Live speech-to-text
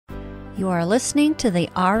You are listening to the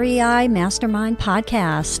REI Mastermind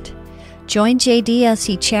Podcast. Join JD as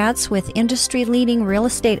he chats with industry-leading real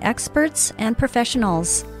estate experts and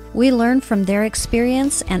professionals. We learn from their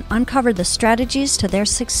experience and uncover the strategies to their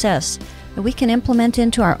success that we can implement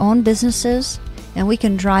into our own businesses, and we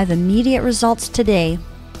can drive immediate results today.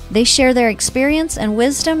 They share their experience and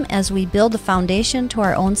wisdom as we build the foundation to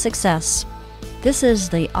our own success. This is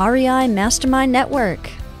the REI Mastermind Network.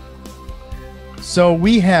 So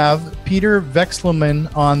we have Peter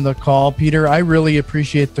Vekselman on the call. Peter, I really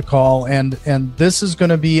appreciate the call, and this is going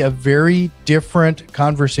to be a very different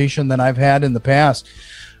conversation than I've had in the past.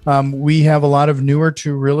 We have a lot of newer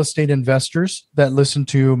to real estate investors that listen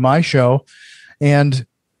to my show, and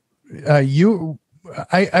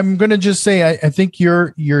I'm going to just say I think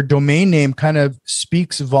your domain name kind of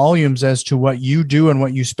speaks volumes as to what you do and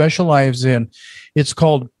what you specialize in. It's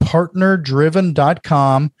called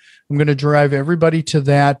partnerdriven.com. I'm going to drive everybody to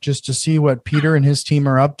that just to see what Peter and his team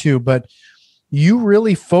are up to. But you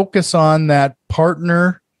really focus on that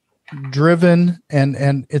partner driven,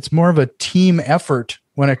 and it's more of a team effort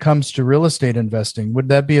when it comes to real estate investing. Would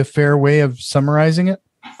that be a fair way of summarizing it?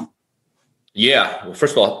 Yeah. Well,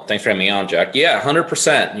 first of all, thanks for having me on, Jack. Yeah,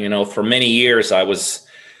 100%. For many years, I was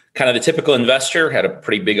kind of the typical investor, had a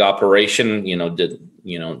pretty big operation, did,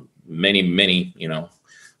 many,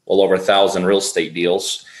 well over 1,000 real estate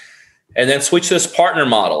deals. And then switch to this partner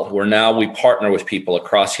model where now we partner with people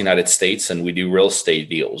across the United States and we do real estate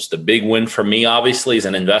deals. The big win for me, obviously, as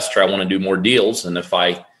an investor, I want to do more deals. And if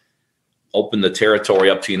I open the territory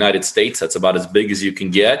up to the United States, that's about as big as you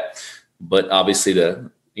can get. But obviously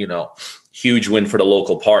the, huge win for the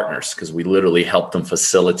local partners because we literally help them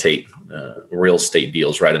facilitate real estate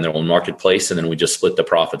deals right in their own marketplace. And then we just split the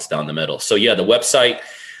profits down the middle. So yeah, the website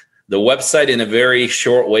in a very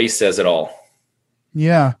short way says it all.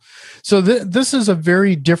 Yeah. So this is a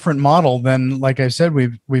very different model than, like I said,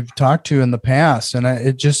 we've talked to in the past, and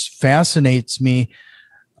it just fascinates me.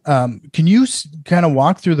 Can you kind of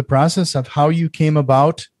walk through the process of how you came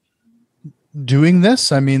about doing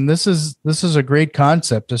this? I mean, this is a great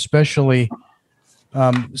concept, especially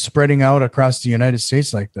spreading out across the United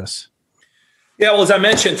States like this. Yeah, well, as I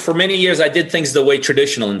mentioned, for many years I did things the way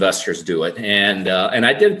traditional investors do it, and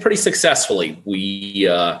I did it pretty successfully.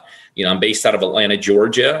 I'm based out of Atlanta,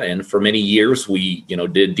 Georgia, and for many years we,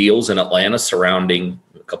 did deals in Atlanta surrounding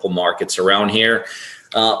a couple markets around here.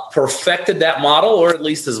 Perfected that model, or at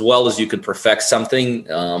least as well as you could perfect something.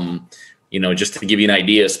 Just to give you an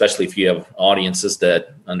idea, especially if you have audiences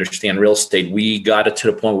that understand real estate, we got it to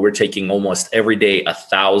the point where we're taking almost every day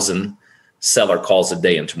 1,000 seller calls a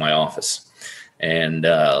day into my office. And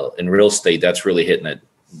in real estate, that's really hitting it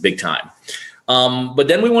big time. But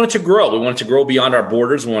then we wanted to grow. We wanted to grow beyond our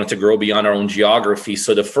borders. We wanted to grow beyond our own geography.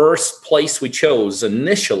 So the first place we chose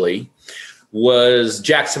initially was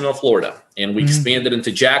Jacksonville, Florida. And we expanded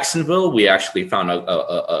into Jacksonville. We actually found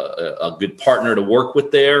a good partner to work with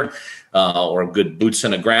there, or good boots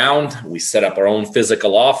on the ground. We set up our own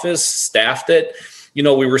physical office, staffed it. We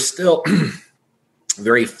were still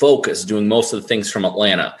very focused doing most of the things from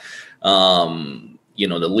Atlanta.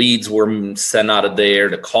 The leads were sent out of there.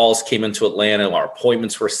 The calls came into Atlanta. Our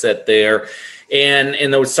appointments were set there. And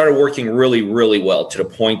it started working really, really well to the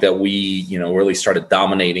point that we, really started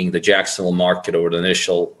dominating the Jacksonville market over the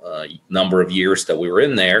initial number of years that we were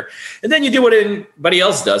in there. And then you do what anybody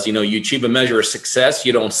else does. You achieve a measure of success.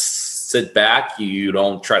 You don't sit back. You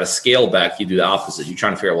don't try to scale back. You do the opposite. You're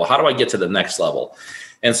trying to figure out, well, how do I get to the next level?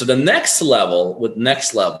 And so the next level,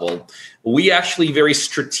 we actually very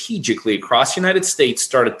strategically across the United States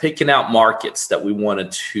started picking out markets that we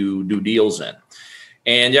wanted to do deals in.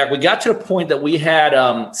 And we got to the point that we had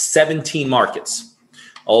 17 markets,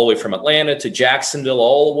 all the way from Atlanta to Jacksonville,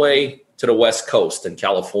 all the way to the West Coast in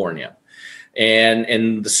California.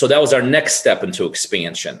 And so that was our next step into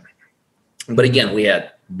expansion. But again, we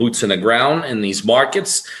had boots on the ground in these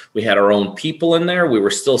markets. We had our own people in there. We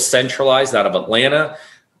were still centralized out of Atlanta,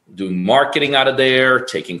 doing marketing out of there,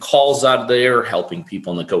 taking calls out of there, helping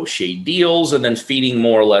people negotiate deals, and then feeding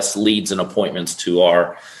more or less leads and appointments to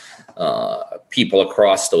our people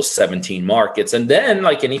across those 17 markets. And then,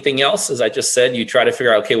 like anything else, as I just said, you try to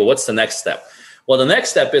figure out, okay, well, what's the next step? Well, the next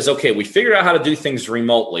step is, okay, we figured out how to do things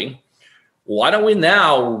remotely. Why don't we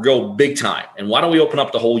now go big time? And why don't we open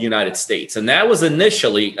up the whole United States? And that was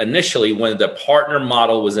initially when the partner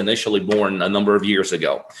model was initially born a number of years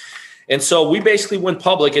ago. And so we basically went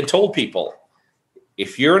public and told people,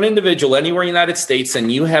 if you're an individual anywhere in the United States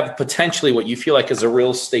and you have potentially what you feel like is a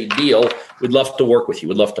real estate deal, we'd love to work with you.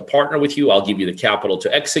 We'd love to partner with you. I'll give you the capital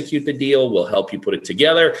to execute the deal. We'll help you put it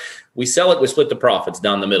together. We sell it. We split the profits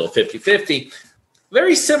down the middle, 50-50.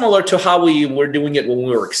 very similar to how we were doing it when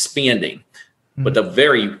we were expanding. Mm-hmm. But the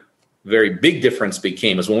very, very big difference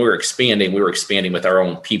became is when we were expanding with our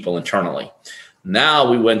own people internally. Now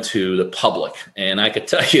we went to the public, and I could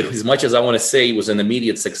tell you, as much as I want to say it was an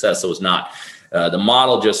immediate success, it was not. The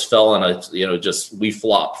model just fell on we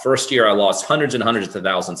flopped. First year, I lost hundreds and hundreds of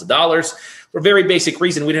thousands of dollars for a very basic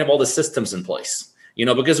reason. We didn't have all the systems in place,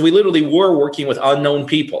 because we literally were working with unknown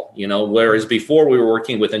people, whereas before we were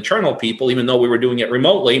working with internal people, even though we were doing it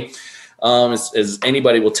remotely. As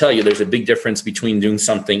anybody will tell you, there's a big difference between doing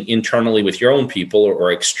something internally with your own people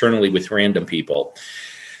or externally with random people.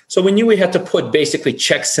 So we knew we had to put basically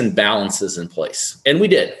checks and balances in place. And we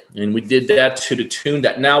did. And we did that to the tune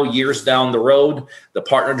that now years down the road, the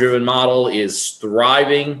partner-driven model is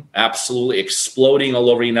thriving, absolutely exploding all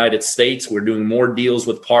over the United States. We're doing more deals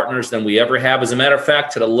with partners than we ever have. As a matter of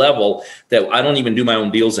fact, to the level that I don't even do my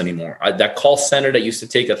own deals anymore. That call center that used to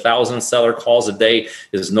take 1,000 seller calls a day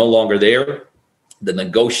is no longer there. The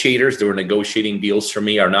negotiators that were negotiating deals for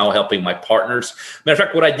me are now helping my partners. Matter of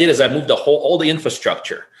fact, what I did is I moved all the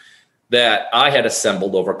infrastructure that I had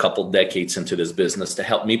assembled over a couple of decades into this business to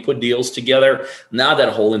help me put deals together. Now that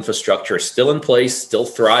whole infrastructure is still in place, still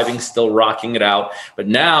thriving, still rocking it out. But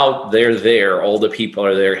now they're there. All the people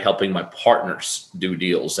are there helping my partners do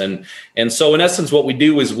deals. And so in essence, what we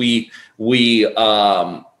do is we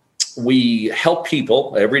help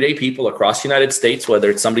people, everyday people across the United States, whether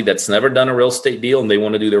it's somebody that's never done a real estate deal and they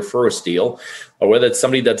want to do their first deal, or whether it's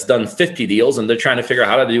somebody that's done 50 deals and they're trying to figure out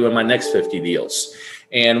how to do in my next 50 deals.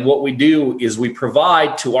 And what we do is we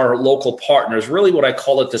provide to our local partners really what I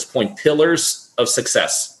call at this point pillars of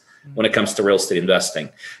success when it comes to real estate investing.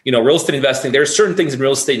 Real estate investing, there are certain things in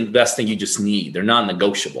real estate investing you just need. They're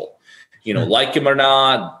non-negotiable. Like them or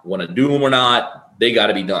not, want to do them or not, they got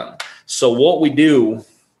to be done. So what we do,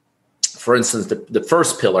 for instance, the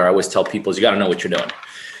first pillar I always tell people is you got to know what you're doing.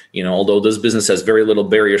 Although this business has very little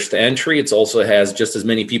barriers to entry, it also has just as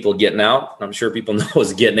many people getting out. I'm sure people know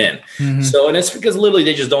is getting in. Mm-hmm. So, and it's because literally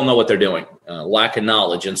they just don't know what they're doing, lack of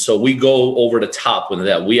knowledge. And so we go over the top with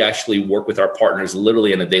that. We actually work with our partners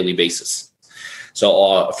literally on a daily basis.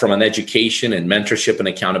 So from an education and mentorship and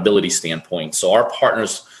accountability standpoint. So our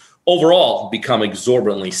partners overall become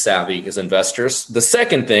exorbitantly savvy as investors. The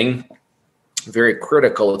second thing, very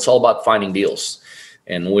critical, it's all about finding deals.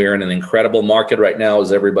 And we're in an incredible market right now,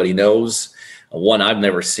 as everybody knows, one I've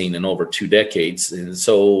never seen in over 2 decades. And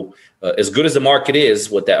so as good as the market is,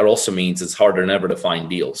 what that also means is harder than ever to find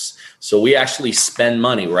deals. So we actually spend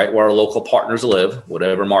money right where our local partners live,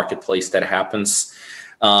 whatever marketplace that happens,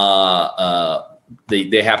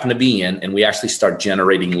 they happen to be in, and we actually start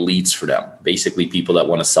generating leads for them, basically people that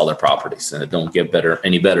want to sell their properties, and it don't get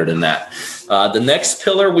any better than that. The next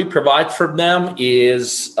pillar we provide for them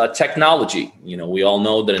is technology. We all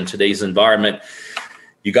know that in today's environment,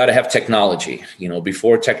 you got to have technology.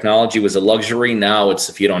 Before technology was a luxury. Now it's,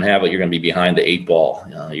 if you don't have it, you're going to be behind the 8 ball.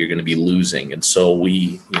 You're going to be losing. And so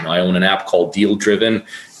I own an app called Deal Driven,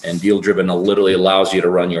 and Deal Driven literally allows you to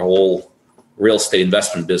run your whole real estate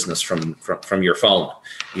investment business from your phone.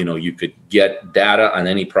 You could get data on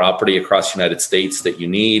any property across the United States that you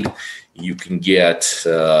need. You can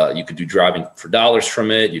you could do driving for dollars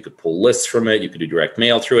from it. You could pull lists from it. You could do direct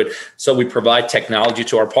mail through it. So we provide technology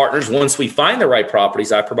to our partners. Once we find the right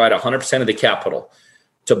properties, I provide 100% of the capital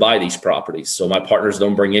to buy these properties. So my partners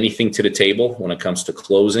don't bring anything to the table when it comes to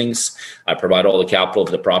closings. I provide all the capital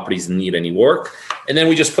if the properties need any work. And then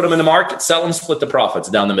we just put them in the market, sell them, split the profits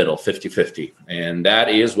down the middle, 50-50. And that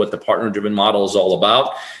is what the partner-driven model is all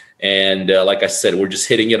about. And like I said, we're just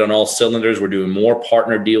hitting it on all cylinders. We're doing more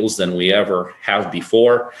partner deals than we ever have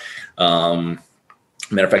before.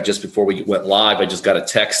 Matter of fact, just before we went live, I just got a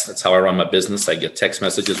text. That's how I run my business. I get text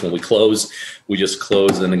messages when we close. We just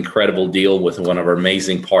closed an incredible deal with one of our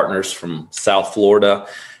amazing partners from South Florida,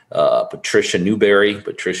 Patricia Newberry.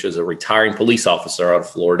 Patricia is a retiring police officer out of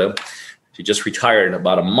Florida. She just retired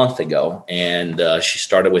about a month ago, and she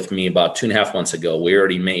started with me about 2.5 months ago. We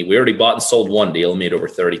already bought and sold one deal, made over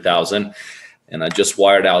 $30,000. And I just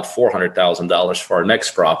wired out $400,000 for our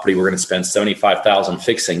next property. We're going to spend $75,000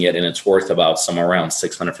 fixing it, and it's worth about somewhere around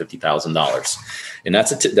 $650,000. And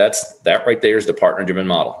that right there is the partner-driven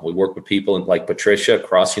model. We work with people like Patricia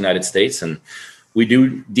across the United States, and we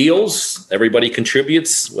do deals. Everybody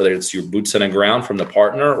contributes, whether it's your boots on the ground from the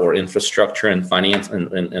partner or infrastructure and finance and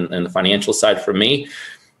the financial side from me,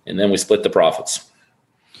 and then we split the profits.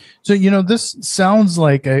 So this sounds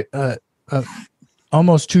like a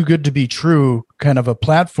almost too good to be true kind of a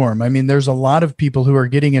platform. I mean, there's a lot of people who are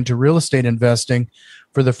getting into real estate investing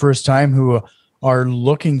for the first time who are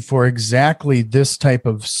looking for exactly this type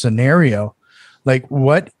of scenario. Like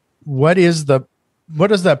what is the what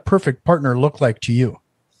does that perfect partner look like to you?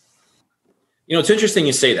 It's interesting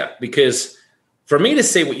you say that, because for me to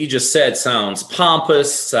say what you just said sounds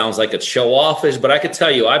pompous, sounds like it's show offish, but I could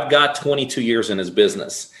tell you I've got 22 years in this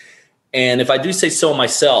business. And if I do say so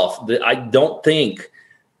myself, that I don't think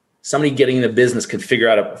somebody getting in the business can figure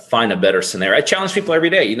out to find a better scenario. I challenge people every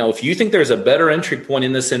day. If you think there's a better entry point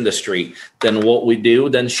in this industry than what we do,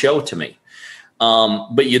 then show it to me.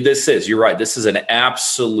 But you're right. This is an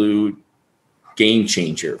absolute game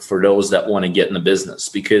changer for those that want to get in the business,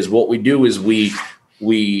 because what we do is we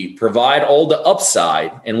provide all the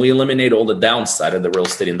upside and we eliminate all the downside of the real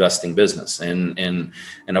estate investing business. And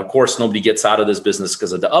of course, nobody gets out of this business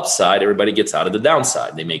because of the upside. Everybody gets out of the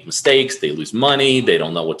downside. They make mistakes, they lose money, they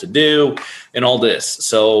don't know what to do, and all this.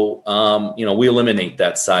 So, we eliminate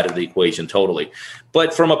that side of the equation totally.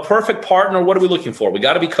 But from a perfect partner, what are we looking for? We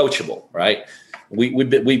got to be coachable, right?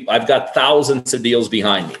 I've got thousands of deals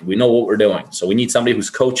behind me. We know what we're doing. So we need somebody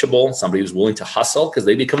who's coachable, somebody who's willing to hustle, because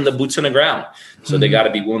they become the boots on the ground. So they got to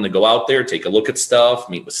be willing to go out there, take a look at stuff,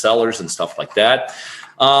 meet with sellers and stuff like that.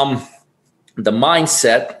 The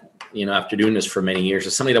mindset, after doing this for many years,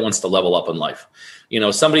 is somebody that wants to level up in life.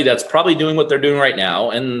 Somebody that's probably doing what they're doing right now,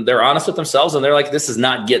 and they're honest with themselves, and they're like, this is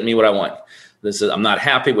not getting me what I want. I'm not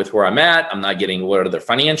happy with where I'm at. I'm not getting what are the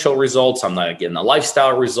financial results. I'm not getting the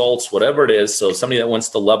lifestyle results, whatever it is. So somebody that wants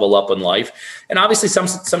to level up in life, and obviously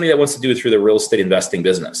somebody that wants to do it through the real estate investing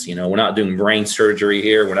business. We're not doing brain surgery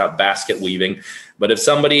here. We're not basket weaving. But if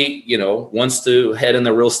somebody, wants to head in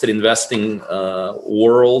the real estate investing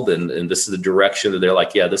world, and this is the direction that they're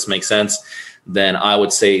like, yeah, this makes sense, then I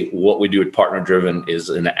would say what we do at Partner Driven is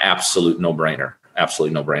an absolute no-brainer.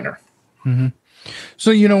 Absolutely no-brainer. Mm-hmm.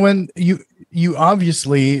 So, when you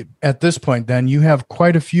obviously at this point, then you have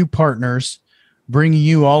quite a few partners bringing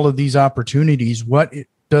you all of these opportunities. What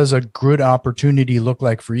does a good opportunity look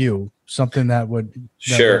like for you? Something that would be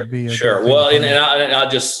sure. Well, and I'll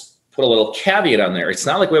just put a little caveat on there. It's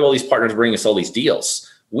not like we have all these partners bringing us all these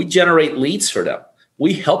deals. We generate leads for them.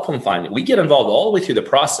 We help them find it. We get involved all the way through the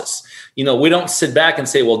process. We don't sit back and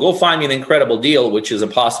say, well, go find me an incredible deal, which is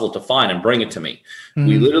impossible to find, and bring it to me. Mm-hmm.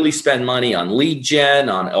 We literally spend money on lead gen,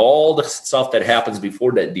 on all the stuff that happens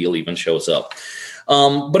before that deal even shows up.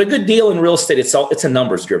 But a good deal in real estate, it's a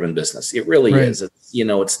numbers driven business. It really is.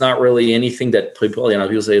 It's not really anything that people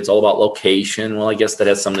say it's all about location. Well, I guess that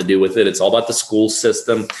has something to do with it. It's all about the school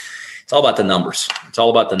system. It's all about the numbers. It's all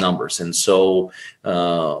about the numbers. And so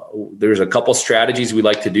there's a couple strategies we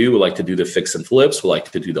like to do. We like to do the fix and flips. We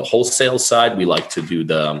like to do the wholesale side. We like to do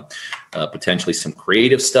the potentially some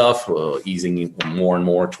creative stuff, easing more and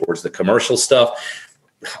more towards the commercial stuff.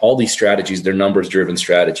 All these strategies, they're numbers driven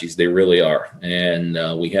strategies. They really are.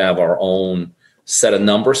 And we have our own set of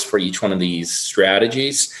numbers for each one of these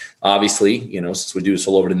strategies. Obviously, since we do this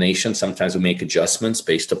all over the nation, sometimes we make adjustments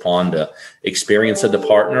based upon the experience of the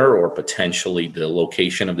partner or potentially the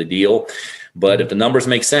location of the deal. But if the numbers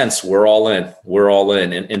make sense, we're all in. We're all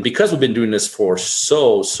in. And because we've been doing this for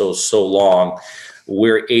so long,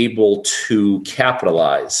 we're able to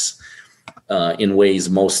capitalize in ways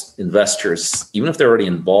most investors, even if they're already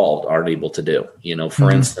involved, aren't able to do.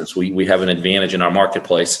 For instance, we have an advantage in our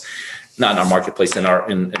marketplace. Not in our marketplace, in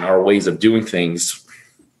our ways of doing things.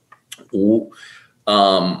 There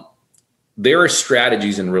are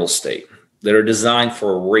strategies in real estate that are designed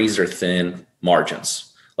for razor thin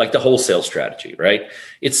margins, like the wholesale strategy, right?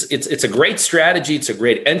 It's a great strategy. It's a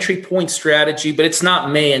great entry point strategy, but it's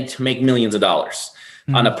not meant to make millions of dollars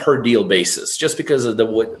on a per deal basis, just because of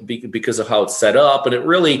how it's set up. And it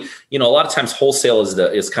really, a lot of times wholesale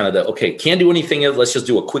is kind of okay, can't do anything else. Let's just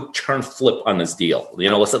do a quick turn flip on this deal.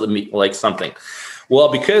 Let's let me like something. Well,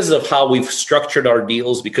 because of how we've structured our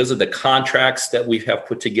deals, because of the contracts that we have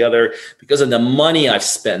put together, because of the money I've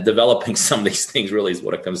spent developing some of these things, really is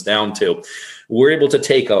what it comes down to. We're able to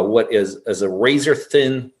take what is a razor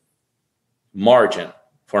thin margin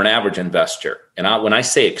for an average investor. And when I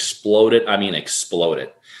say explode it, I mean explode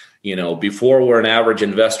it. Before, where an average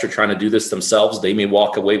investor trying to do this themselves, they may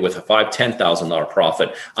walk away with a $5,000, $10,000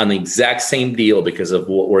 profit on the exact same deal. Because of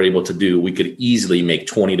what we're able to do, we could easily make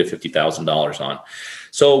 $20,000 to $50,000 on.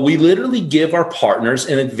 So we literally give our partners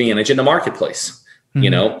an advantage in the marketplace,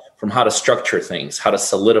 from how to structure things, how to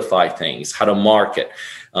solidify things, how to market.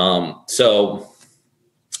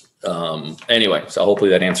 Anyway, so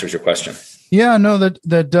hopefully that answers your question. Yeah, no,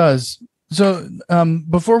 that does. So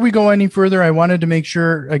before we go any further, I wanted to make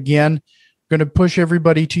sure, again, going to push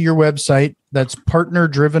everybody to your website. That's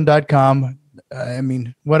partnerdriven.com. I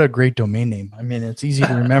mean, what a great domain name. I mean, it's easy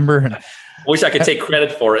to remember. And wish I could take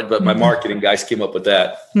credit for it, but my marketing guys came up with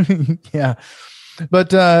that. Yeah.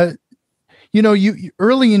 But, You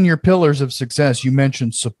early in your pillars of success, you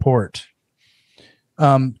mentioned support.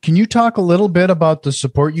 Can you talk a little bit about the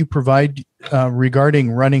support you provide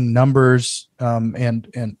regarding running numbers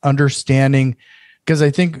and understanding? Because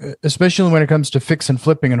I think, especially when it comes to fix and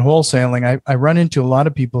flipping and wholesaling, I run into a lot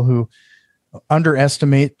of people who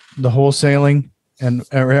underestimate the wholesaling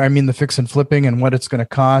the fix and flipping and what it's going to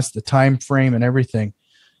cost, the time frame, and everything.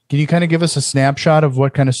 Can you kind of give us a snapshot of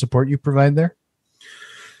what kind of support you provide there?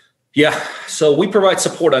 Yeah. So we provide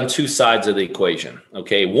support on two sides of the equation.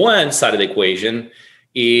 Okay. One side of the equation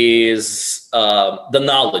is the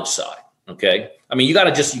knowledge side. Okay. I mean, you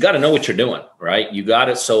got to know what you're doing, right?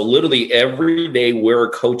 So literally every day we're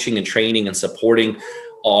coaching and training and supporting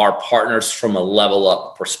our partners from a level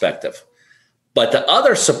up perspective. But the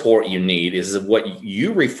other support you need is what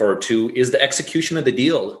you refer to is the execution of the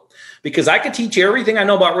deal. Because I could teach you everything I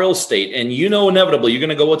know about real estate, and inevitably you're going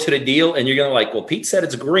to go to the deal and you're going to like, well, Pete said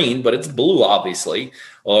it's green, but it's blue, obviously.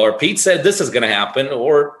 Or Pete said this is going to happen.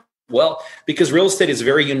 Because real estate is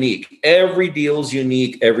very unique. Every deal is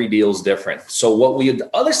unique. Every deal is different. So the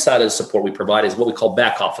other side of the support we provide is what we call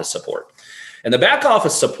back office support. And the back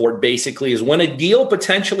office support basically is when a deal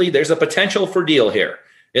there's a potential for deal here.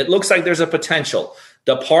 It looks like there's a potential.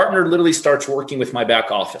 The partner literally starts working with my back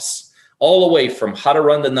office. All the way from how to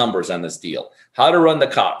run the numbers on this deal, how to run the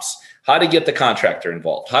comps, how to get the contractor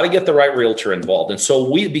involved, how to get the right realtor involved. And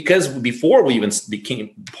so because before we even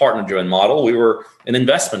became partner-driven model, we were an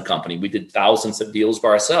investment company. We did thousands of deals by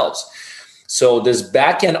ourselves. So this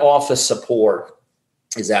back-end office support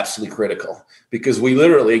is absolutely critical because we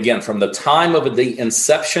literally, again, from the time of the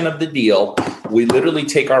inception of the deal, we literally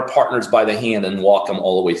take our partners by the hand and walk them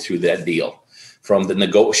all the way through that deal. From the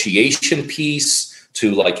negotiation piece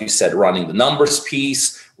to, like you said, running the numbers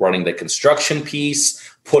piece, running the construction piece,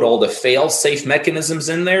 put all the fail-safe mechanisms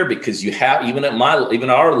in there because you have, even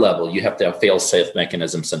our level, you have to have fail-safe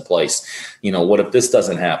mechanisms in place. What if this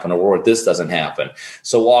doesn't happen or what if this doesn't happen?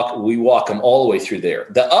 So we walk them all the way through there.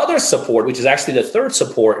 The other support, which is actually the third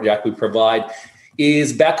support, Jack, we provide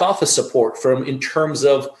is back office support in terms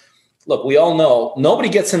of, look, we all know nobody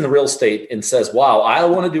gets into real estate and says, wow, I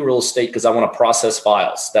want to do real estate because I want to process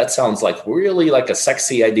files. That sounds like really like a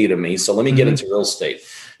sexy idea to me. So let me get into real estate.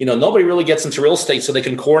 Nobody really gets into real estate so they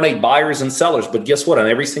can coordinate buyers and sellers. But guess what? On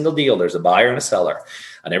every single deal, there's a buyer and a seller.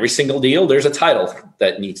 On every single deal, there's a title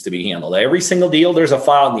that needs to be handled. Every single deal, there's a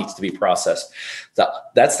file that needs to be processed.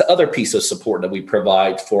 That's the other piece of support that we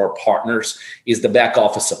provide for our partners is the back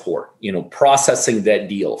office support, processing that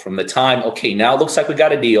deal from the time, okay, now it looks like we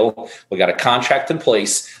got a deal. We got a contract in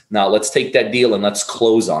place. Now let's take that deal and let's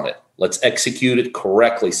close on it. Let's execute it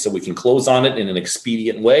correctly so we can close on it in an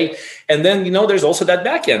expedient way. And then, there's also that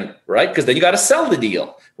back end, right? Because then you got to sell the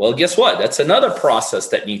deal. Well, guess what? That's another process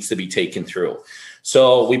that needs to be taken through.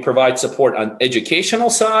 So we provide support on educational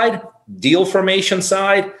side, deal formation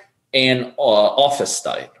side, and office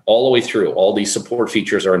side, all the way through. All these support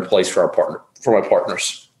features are in place for my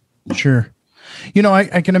partners. Sure.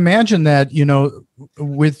 I can imagine that,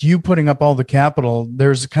 with you putting up all the capital,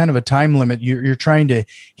 there's kind of a time limit. You're trying to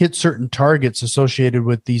hit certain targets associated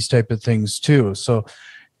with these type of things too. So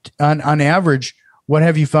on average, what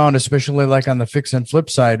have you found, especially like on the fix and flip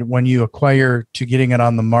side, when you acquire to getting it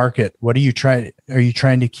on the market? What are you trying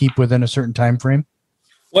to keep within a certain time frame?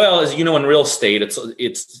 Well, as you know, in real estate,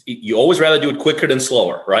 it's you always rather do it quicker than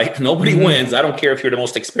slower, right? Nobody wins. I don't care if you're the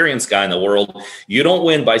most experienced guy in the world. You don't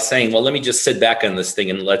win by saying, well, let me just sit back on this thing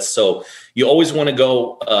and so you always want to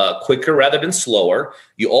go quicker rather than slower.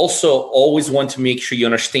 You also always want to make sure you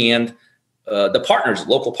understand the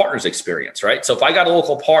local partners experience, right? So if I got a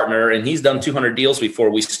local partner and he's done 200 deals before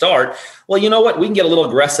we start, well, you know what? We can get a little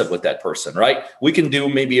aggressive with that person, right? We can do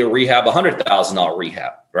maybe a rehab, $100,000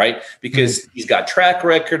 rehab, right? Because he's got track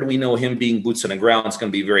record. We know him being boots on the ground is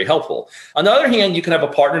going to be very helpful. On the other hand, you can have a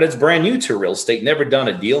partner that's brand new to real estate, never done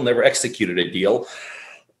a deal, never executed a deal.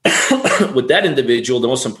 With that individual, the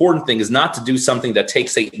most important thing is not to do something that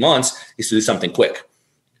takes 8 months, is to do something quick.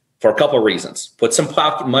 For a couple of reasons. Put some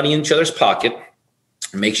money in each other's pocket.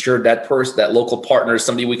 Make sure that local partner is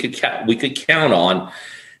somebody we could count on,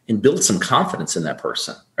 and build some confidence in that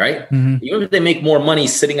person, right? Even if they make more money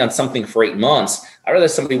sitting on something for 8 months, I'd rather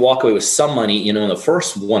somebody walk away with some money, in the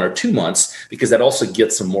first 1 or 2 months, because that also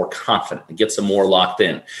gets them more confident. It gets them more locked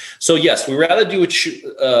in. So yes, we rather do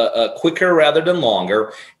it quicker rather than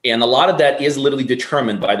longer. And a lot of that is literally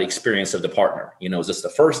determined by the experience of the partner. Is this the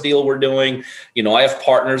first deal we're doing? I have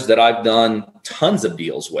partners that I've done tons of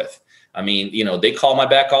deals with. I mean, they call my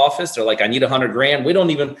back office. They're like, I need $100,000.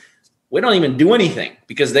 We don't even do anything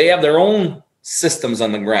because they have their own systems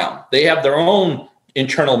on the ground. They have their own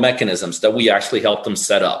internal mechanisms that we actually help them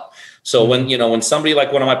set up. So when somebody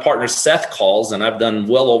like one of my partners, Seth, calls, and I've done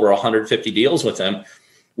well over 150 deals with him,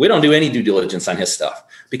 we don't do any due diligence on his stuff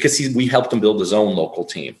because we helped him build his own local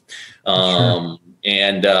team. Sure.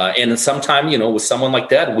 And sometime, with someone like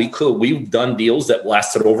that, we've done deals that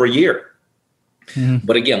lasted over a year. Mm-hmm.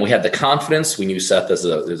 But again, we had the confidence. We knew Seth as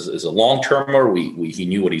a long-termer. He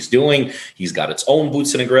knew what he's doing. He's got his own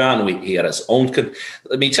boots in the ground. He had his own.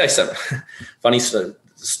 Let me tell you something. Funny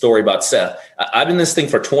story about Seth. I've been in this thing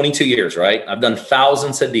for 22 years, right? I've done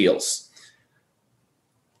thousands of deals.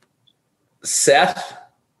 Seth,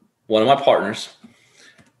 one of my partners,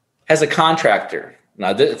 has a contractor.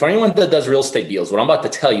 Now, for anyone that does real estate deals, what I'm about to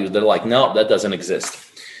tell you, they're like, no, that doesn't exist.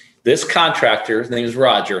 This contractor, his name is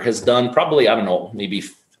Roger, has done probably, I don't know, maybe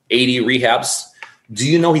 80 rehabs. Do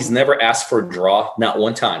you know he's never asked for a draw? Not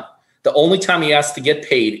one time. The only time he asks to get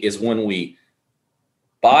paid is when we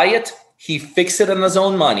buy it. He fixes it on his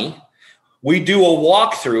own money. We do a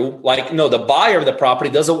walkthrough. The buyer of the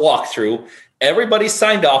property does a walkthrough. Everybody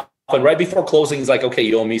signed off. And right before closing, he's like, okay,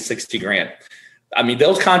 you owe me 60 grand. I mean,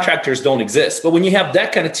 those contractors don't exist. But when you have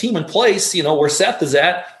that kind of team in place, where Seth is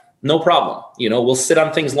at, no problem. We'll sit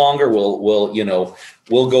on things longer.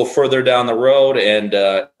 We'll go further down the road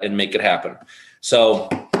and make it happen. So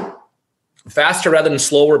faster rather than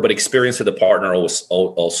slower, but experience of the partner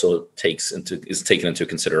also is taken into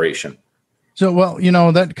consideration. So,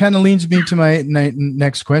 that kind of leads me to my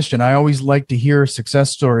next question. I always like to hear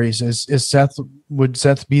success stories. Would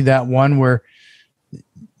Seth be that one where,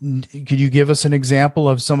 could you give us an example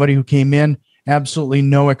of somebody who came in, absolutely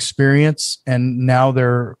no experience, and now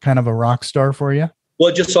they're kind of a rock star for you? Well,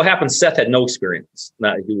 it just so happens Seth had no experience.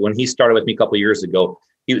 Now, when he started with me a couple of years ago,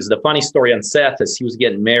 the funny story on Seth is he was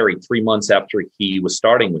getting married 3 months after he was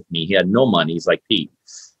starting with me. He had no money. He's like, Pete,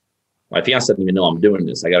 my fiance doesn't even know I'm doing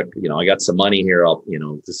this. I got some money here.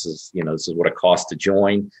 This is what it costs to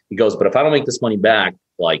join. He goes, but if I don't make this money back,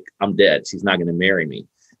 I'm dead. She's not going to marry me.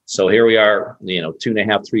 So here we are,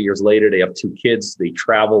 2.5, 3 years later, they have 2 kids. They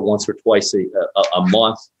travel once or twice a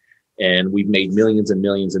month, and we've made millions and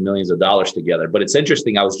millions and millions of dollars together. But it's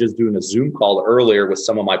interesting. I was just doing a Zoom call earlier with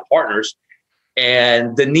some of my partners,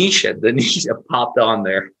 and Denisha popped on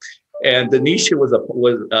there. And Denisha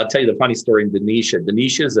I'll tell you the funny story in Denisha.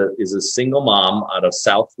 Denisha is a single mom out of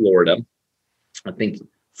South Florida. I think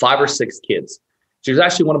 5 or 6 kids. She was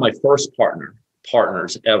actually one of my first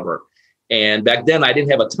partners ever. And back then I didn't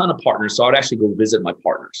have a ton of partners, so I'd actually go visit my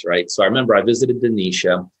partners, right? So I remember I visited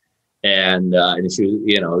Denisha, and she was,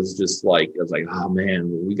 it was just like, I was like, oh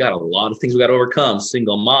man, we got a lot of things we got to overcome.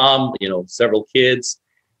 Single mom, several kids.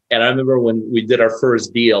 And I remember when we did our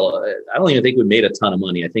first deal, I don't even think we made a ton of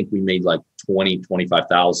money. I think we made like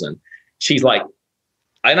 25,000. She's like,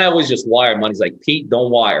 and I always just wire money. He's like, Pete,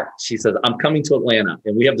 don't wire. She says, I'm coming to Atlanta.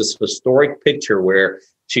 And we have this historic picture where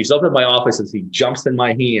she's up in my office and she jumps in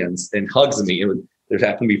my hands and hugs me. And there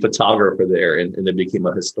happened to be a photographer there. And it became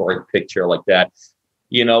a historic picture like that.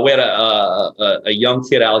 We had a young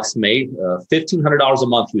kid, Alex May, $1,500 a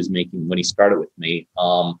month he was making when he started with me.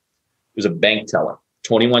 He was a bank teller,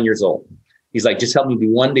 21 years old. He's like, just help me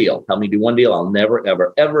do one deal. I'll never,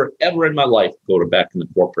 ever, ever, ever in my life go back in the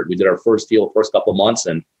corporate. We did our first deal the first couple of months,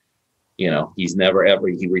 and he's never, ever,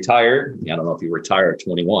 he retired. I don't know if he retired at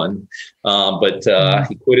 21, but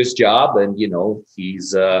he quit his job, and,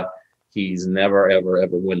 he's never, ever,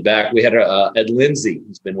 ever went back. We had Ed Lindsay,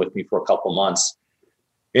 who's been with me for a couple months.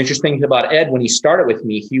 Interesting about Ed, when he started with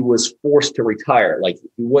me, he was forced to retire. Like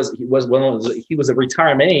he was a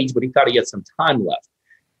retirement age, but he thought he had some time left.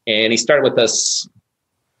 And he started with us,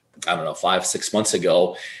 I don't know, 5-6 months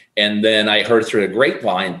ago. And then I heard through the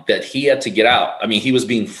grapevine that he had to get out. I mean, he was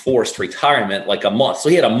being forced retirement like a month. So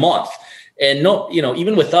he had a month. And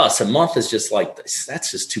even with us, a month is just like, that's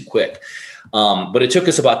just too quick. But it took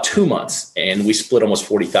us about 2 months, and we split almost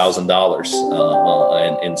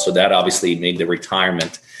 $40,000. And so that obviously made the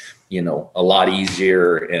retirement, a lot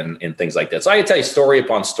easier and things like that. So I can tell you story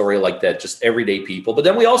upon story like that, just everyday people. But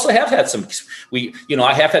then we also have had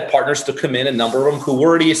I have had partners to come in, a number of them who were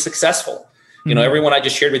already successful. Everyone I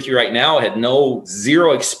just shared with you right now had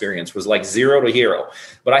zero experience, was like zero to hero.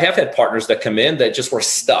 But I have had partners that come in that just were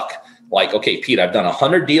stuck. Like, okay, Pete, I've done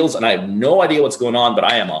 100 deals and I have no idea what's going on, but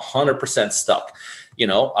I am 100% stuck.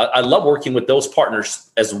 I love working with those partners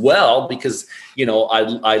as well, because,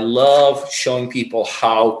 I love showing people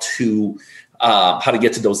how to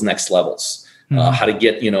get to those next levels, how to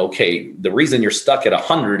get, the reason you're stuck at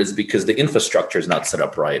 100 is because the infrastructure is not set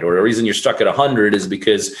up right. Or the reason you're stuck at 100 is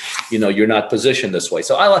because, you're not positioned this way.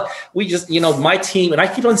 So my team, and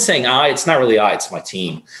I keep on saying it's not really it's my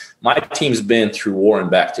team. My team's been through war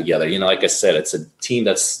and back together. Like I said, it's a team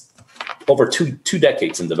that's over two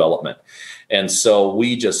decades in development. And so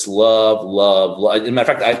we just love. As a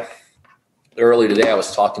matter of fact, earlier today, I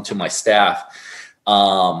was talking to my staff.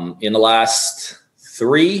 In the last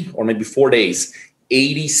 3 or maybe 4 days,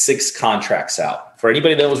 86 contracts out. For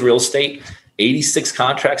anybody that knows real estate, 86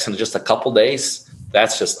 contracts in just a couple days,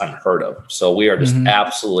 that's just unheard of. So we are just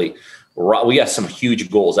absolutely, we got some huge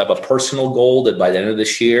goals. I have a personal goal that by the end of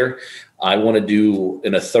this year, I want to do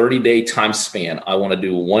in a 30-day time span, I want to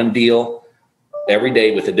do one deal every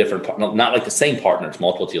day with a different partner, not like the same partners,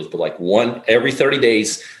 multiple deals, but like one every 30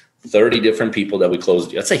 days, 30 different people that we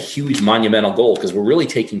close. That's a huge monumental goal because we're really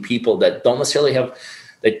taking people that don't necessarily have,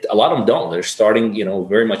 a lot of them don't. They're starting,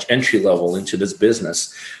 very much entry level into this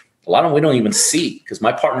business. A lot of them we don't even see because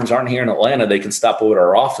my partners aren't here in Atlanta. They can stop over at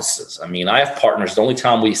our offices. I mean, I have partners. The only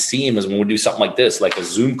time we see them is when we do something like this, like a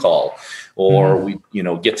Zoom call, or we,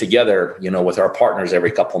 get together, with our partners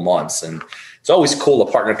every couple months. And it's always cool.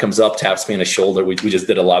 A partner comes up, taps me on the shoulder. We just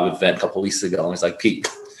did a live event a couple of weeks ago. And he's like, Pete,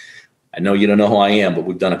 I know you don't know who I am, but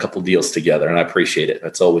we've done a couple of deals together and I appreciate it.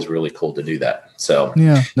 That's always really cool to do that. So,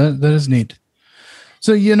 yeah, that is neat.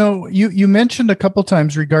 So, you mentioned a couple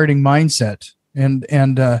times regarding mindset and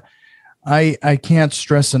I can't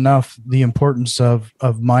stress enough the importance of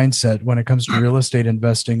mindset when it comes to real estate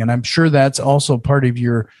investing. And I'm sure that's also part of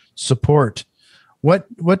your support.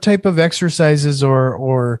 What type of exercises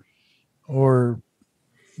or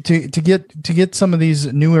to get some of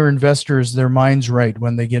these newer investors, their minds right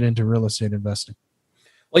when they get into real estate investing?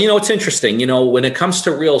 Well, it's interesting. When it comes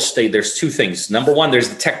to real estate, there's two things. Number one, there's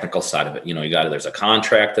the technical side of it. There's a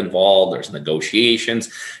contract involved, there's negotiations,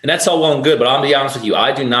 and that's all well and good. But I'll be honest with you,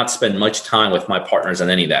 I do not spend much time with my partners on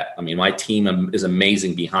any of that. I mean, my team is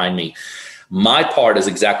amazing behind me. My part is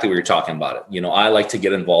exactly what you're talking about. I like to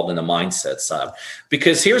get involved in the mindset side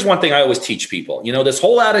because here's one thing I always teach people. This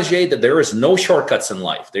whole adage that there is no shortcuts in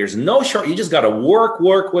life. There's no short. You just got to work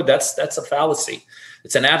with. That's a fallacy.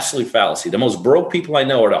 It's an absolute fallacy. The most broke people I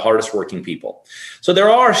know are the hardest working people. So there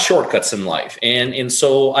are shortcuts in life. And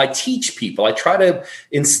so I teach people, I try to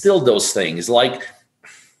instill those things like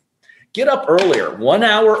get up earlier, 1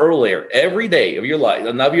 hour earlier every day of your life.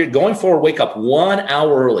 And now if you're going forward, wake up 1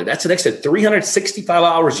 hour early. That's an extra 365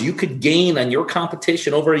 hours you could gain on your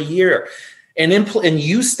competition over a year and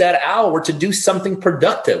use that hour to do something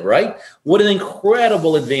productive, right? What an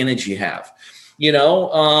incredible advantage you have.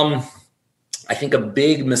 I think a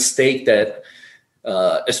big mistake that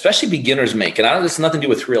especially beginners make, and I know this has nothing to do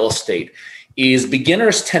with real estate, is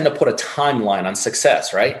beginners tend to put a timeline on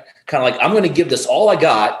success, right? Kind of like, I'm going to give this all I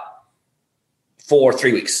got for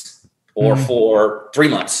 3 weeks or for 3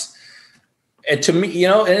 months. And to me,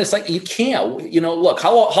 and it's like, you can't, look,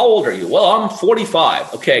 how old are you? Well, I'm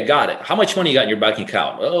 45. Okay, got it. How much money you got in your bank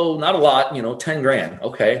account? Oh, not a lot, 10 grand.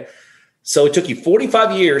 Okay. So it took you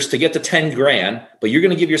 45 years to get to 10 grand, but you're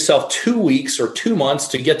going to give yourself 2 weeks or 2 months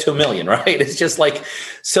to get to $1 million, right? It's just like,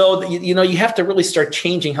 so, you have to really start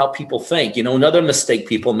changing how people think. Another mistake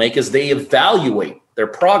people make is they evaluate their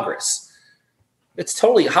progress. It's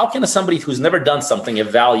totally, how can somebody who's never done something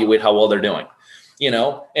evaluate how well they're doing?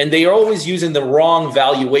 And they are always using the wrong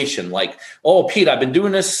valuation. Like, oh, Pete, I've been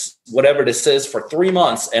doing this, whatever this is, for 3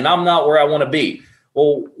 months, and I'm not where I want to be.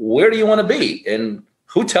 Well, where do you want to be? And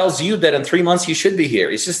who tells you that in 3 months you should be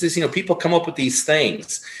here? It's just this, people come up with these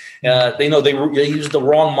things. They use the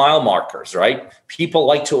wrong mile markers, right? People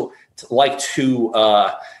like to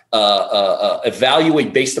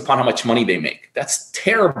evaluate based upon how much money they make. That's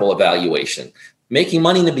terrible evaluation. Making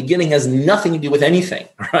money in the beginning has nothing to do with anything,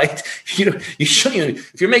 right? You shouldn't.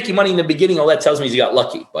 If you're making money in the beginning, all that tells me is you got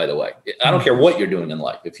lucky, by the way. I don't care what you're doing in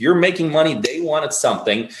life. If you're making money day one at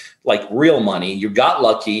something like real money, you got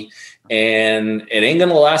lucky, and it ain't going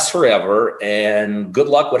to last forever. And good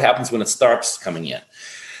luck what happens when it starts coming in.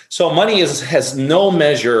 So money has no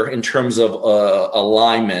measure in terms of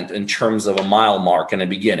alignment, in terms of a mile mark in the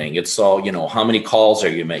beginning. It's all, how many calls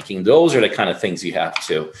are you making? Those are the kind of things you have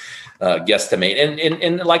to guesstimate.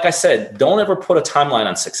 And like I said, don't ever put a timeline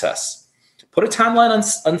on success. Put a timeline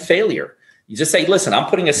on failure. You just say, listen, I'm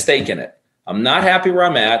putting a stake in it. I'm not happy where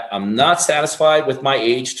I'm at. I'm not satisfied with my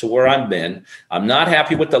age to where I've been. I'm not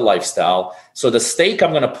happy with the lifestyle. So the stake I'm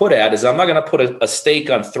going to put at is I'm not going to put a stake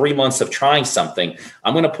on 3 months of trying something.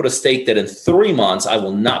 I'm going to put a stake that in 3 months I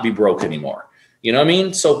will not be broke anymore. You know what I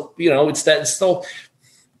mean? So, it's still,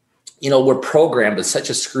 we're programmed in such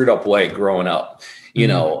a screwed up way growing up,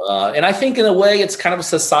 and I think in a way it's kind of a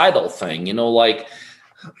societal thing,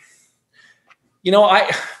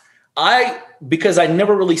 because I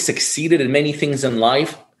never really succeeded in many things in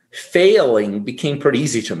life, failing became pretty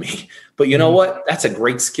easy to me. But you know what? That's a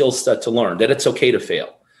great skill set to learn, that it's okay to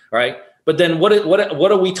fail, right? But then what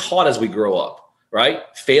are we taught as we grow up, right?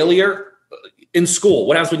 Failure in school.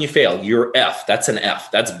 What happens when you fail? You're F. That's an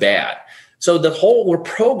F. That's bad. So we're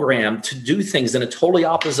programmed to do things in a totally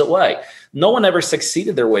opposite way. No one ever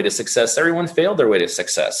succeeded their way to success. Everyone failed their way to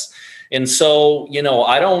success. And so,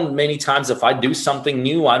 many times if I do something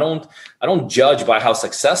new, I don't judge by how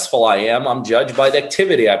successful I am. I'm judged by the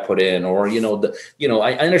activity I put in, or,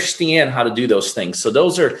 I understand how to do those things. So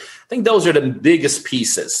those are the biggest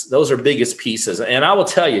pieces. Those are biggest pieces. And I will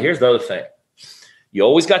tell you, here's the other thing. You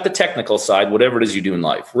always got the technical side, whatever it is you do in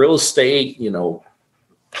life, real estate,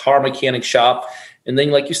 car mechanic shop. And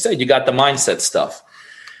then, like you said, you got the mindset stuff.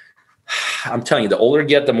 I'm telling you, the older I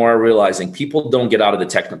get, the more I'm realizing people don't get out of the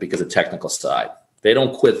technical because of technical side. They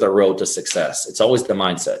don't quit the road to success. It's always the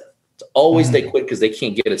mindset. It's always they quit because they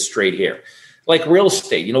can't get it straight here. Like real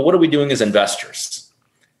estate, what are we doing as investors?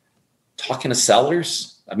 Talking to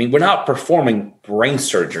sellers? I mean, we're not performing brain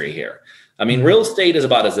surgery here. I mean, real estate is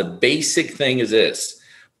about as a basic thing as this,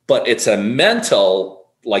 but it's a mental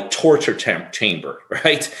torture chamber,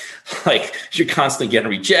 right? Like you're constantly getting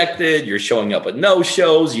rejected. You're showing up at no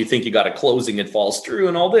shows. You think you got a closing, it falls through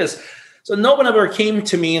and all this. So no one ever came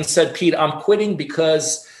to me and said, Pete, I'm quitting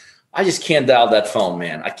because I just can't dial that phone,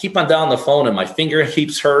 man. I keep on dialing the phone and my finger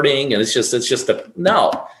keeps hurting. And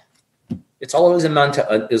no, it's always a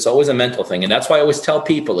mental thing. And that's why I always tell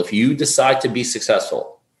people, if you decide to be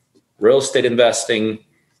successful, real estate investing,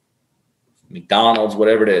 McDonald's,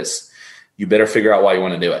 whatever it is, you better figure out why you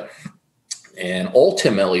want to do it. And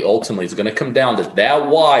ultimately, it's going to come down to that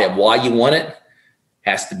why of why you want it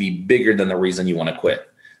has to be bigger than the reason you want to quit.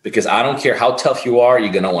 Because I don't care how tough you are,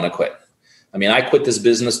 you're going to want to quit. I mean, I quit this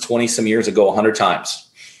business 20 some years ago, 100 times.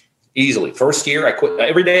 Easily. First year, I quit.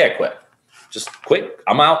 Every day I quit. Just quit.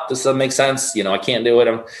 I'm out. This doesn't make sense. I can't do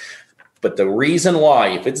it. But the reason why,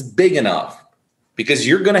 if it's big enough, because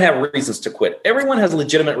you're going to have reasons to quit. Everyone has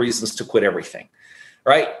legitimate reasons to quit everything,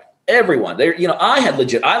 right? Everyone there,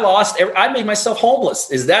 I made myself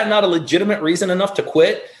homeless. Is that not a legitimate reason enough to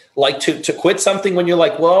quit? Like to quit something when you're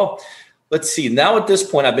like, well, let's see, now at this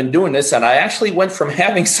point I've been doing this and I actually went from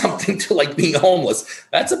having something to like being homeless.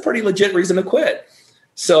 That's a pretty legit reason to quit.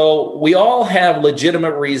 So we all have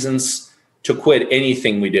legitimate reasons to quit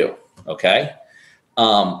anything we do. Okay.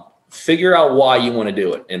 Figure out why you want to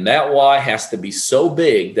do it. And that why has to be so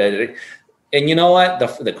big and you know what?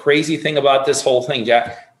 The crazy thing about this whole thing,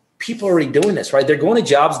 Jack, people are already doing this, right? They're going to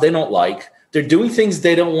jobs they don't like. They're doing things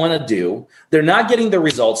they don't want to do. They're not getting the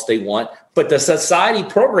results they want, but the society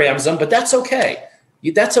programs them, but that's okay.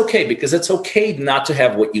 That's okay because it's okay not to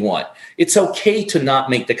have what you want. It's okay to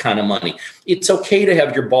not make the kind of money. It's okay to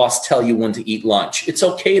have your boss tell you when to eat lunch. It's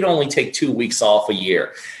okay to only take 2 weeks off a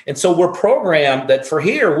year. And so we're programmed that for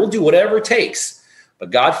here, we'll do whatever it takes.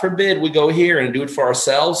 But God forbid we go here and do it for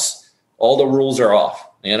ourselves. All the rules are off,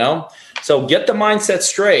 So get the mindset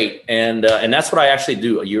straight, and that's what I actually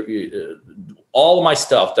do. All of my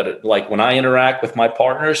stuff like when I interact with my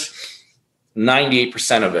partners,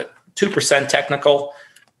 98% of it, 2% technical,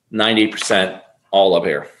 98% all up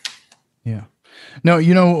here. Yeah.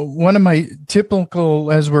 No, one of my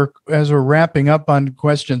typical as we're wrapping up on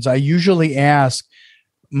questions, I usually ask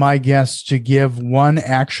my guests to give one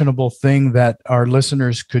actionable thing that our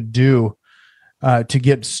listeners could do to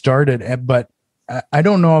get started, but I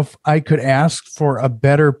don't know if I could ask for a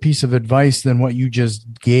better piece of advice than what you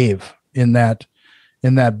just gave in that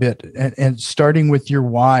bit, and starting with your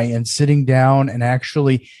why and sitting down and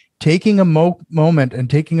actually taking a moment and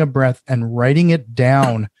taking a breath and writing it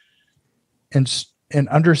down and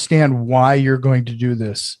understand why you're going to do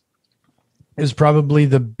this is probably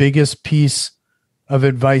the biggest piece of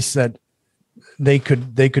advice that they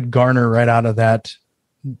could garner right out of that.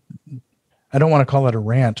 I don't want to call it a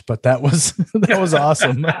rant, but that was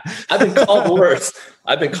awesome. I've been called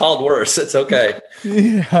worse. It's okay.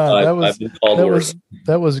 Yeah, I've been called worse.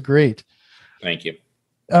 That was great. Thank you.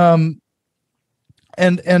 And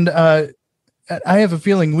I have a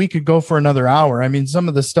feeling we could go for another hour. I mean, some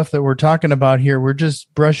of the stuff that we're talking about here, we're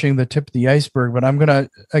just brushing the tip of the iceberg, but I'm going to,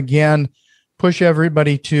 again, push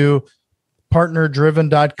everybody to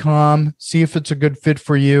partnerdriven.com, see if it's a good fit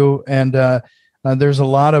for you. And there's a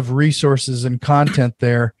lot of resources and content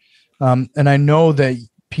there. And I know that,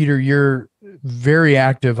 Peter, you're very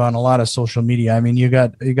active on a lot of social media. I mean, you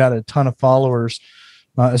got a ton of followers,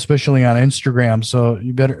 especially on Instagram. So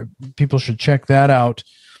people should check that out.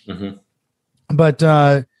 Mm-hmm. But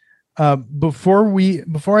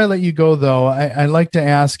before I let you go, though, I'd like to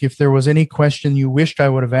ask if there was any question you wished I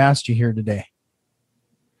would have asked you here today.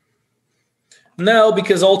 No,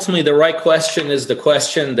 because ultimately the right question is the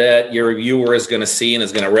question that your viewer is going to see and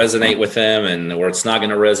is going to resonate with them, and or it's not going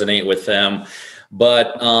to resonate with them.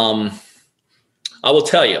 But I will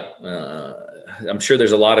tell you, I'm sure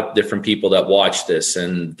there's a lot of different people that watch this.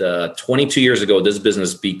 And 22 years ago, this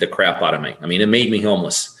business beat the crap out of me. I mean, it made me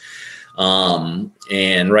homeless.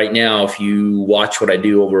 And right now, if you watch what I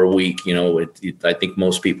do over a week, I think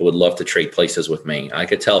most people would love to trade places with me. I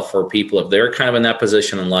could tell for people, if they're kind of in that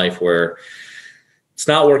position in life where it's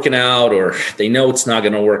not working out or they know it's not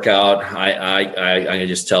going to work out, I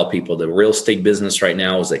just tell people the real estate business right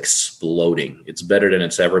now is exploding. It's better than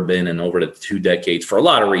it's ever been in over the 2 decades for a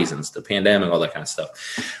lot of reasons, the pandemic, all that kind of stuff.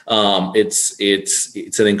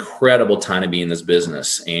 It's an incredible time to be in this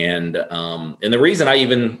business. And the reason I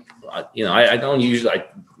even, I don't usually, I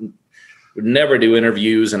would never do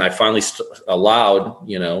interviews, and I finally allowed,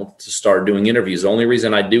 to start doing interviews. The only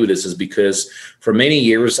reason I do this is because for many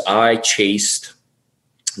years I chased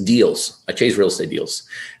deals. I chase real estate deals,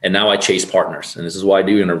 and now I chase partners. And this is why I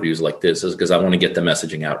do interviews like this, is because I want to get the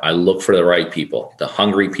messaging out. I look for the right people, the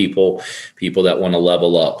hungry people that want to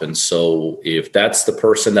level up. And so if that's the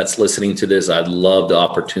person that's listening to this, I'd love the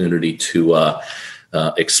opportunity to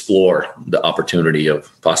explore the opportunity of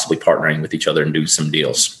possibly partnering with each other and do some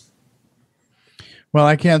deals. Well,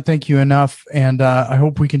 I can't thank you enough. And I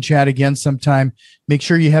hope we can chat again sometime. Make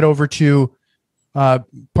sure you head over to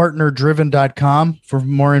partnerdriven.com for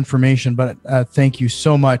more information. But thank you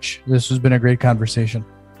so much. This has been a great conversation.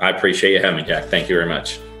 I appreciate you having me, Jack. Thank you very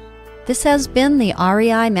much. This has been the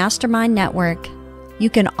REI Mastermind Network. You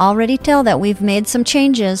can already tell that we've made some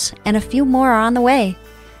changes, and a few more are on the way.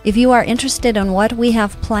 If you are interested in what we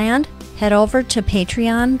have planned, head over to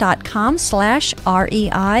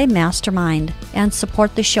patreon.com/REI Mastermind and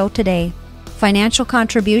support the show today. Financial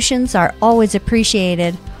contributions are always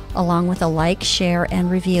appreciated, along with a like, share,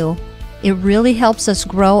 and review. It really helps us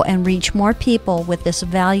grow and reach more people with this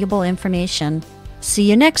valuable information. See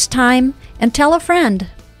you next time, and tell a friend.